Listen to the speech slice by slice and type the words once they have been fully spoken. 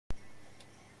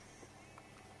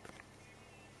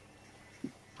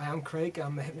Hi, I'm Craig.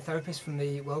 I'm a hypnotherapist from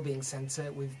the Wellbeing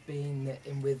Centre. We've been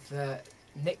in with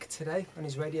Nick today on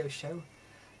his radio show,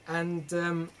 and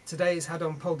today he's had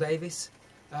on Paul Davis,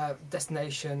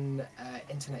 Destination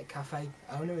Internet Cafe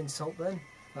owner in Saltburn.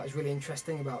 That was really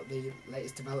interesting about the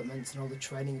latest developments and all the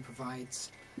training he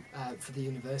provides for the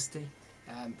university,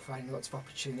 providing lots of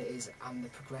opportunities and the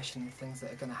progression of things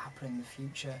that are going to happen in the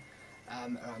future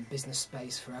around business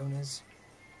space for owners.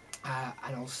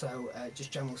 And also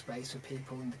just general space for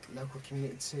people in the local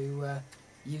community to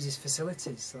use his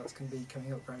facilities, so that's going to be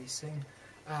coming up very soon.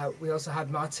 We also had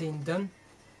Martine Dunn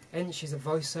in. She's a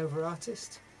voiceover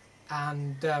artist,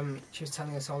 and she was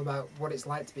telling us all about what it's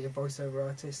like to be a voiceover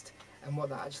artist and what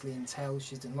that actually entails.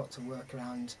 She's done lots of work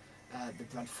around the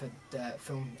Bradford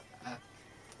Film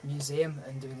Museum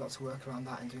and doing lots of work around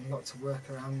that, and doing lots of work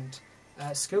around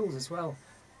schools as well,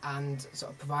 and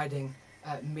sort of providing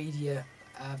media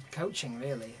coaching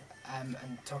really, and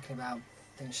talking about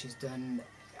things she's done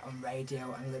on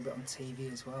radio and a little bit on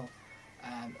TV as well,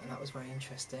 and that was very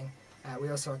interesting. We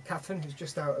also had Catherine, who's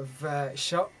just out of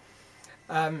shot.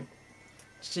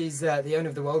 She's the owner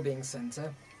of the Wellbeing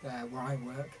Centre where I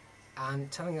work, and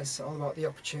telling us all about the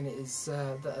opportunities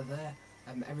that are there,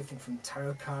 everything from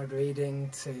tarot card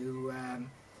reading to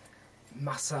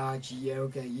massage,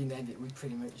 yoga, you name it, we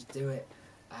pretty much do it,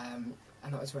 and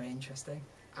that was very interesting.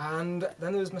 And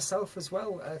then there was myself as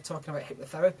well, talking about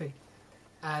hypnotherapy,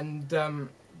 and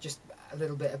just a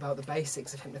little bit about the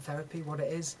basics of hypnotherapy, what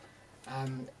it is,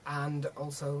 and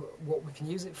also what we can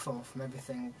use it for, from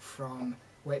everything from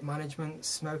weight management,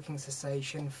 smoking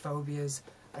cessation, phobias,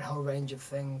 and a whole range of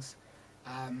things.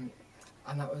 And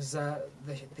that was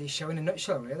the show in a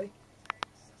nutshell, really.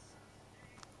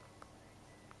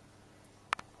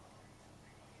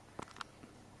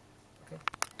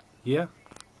 Yeah.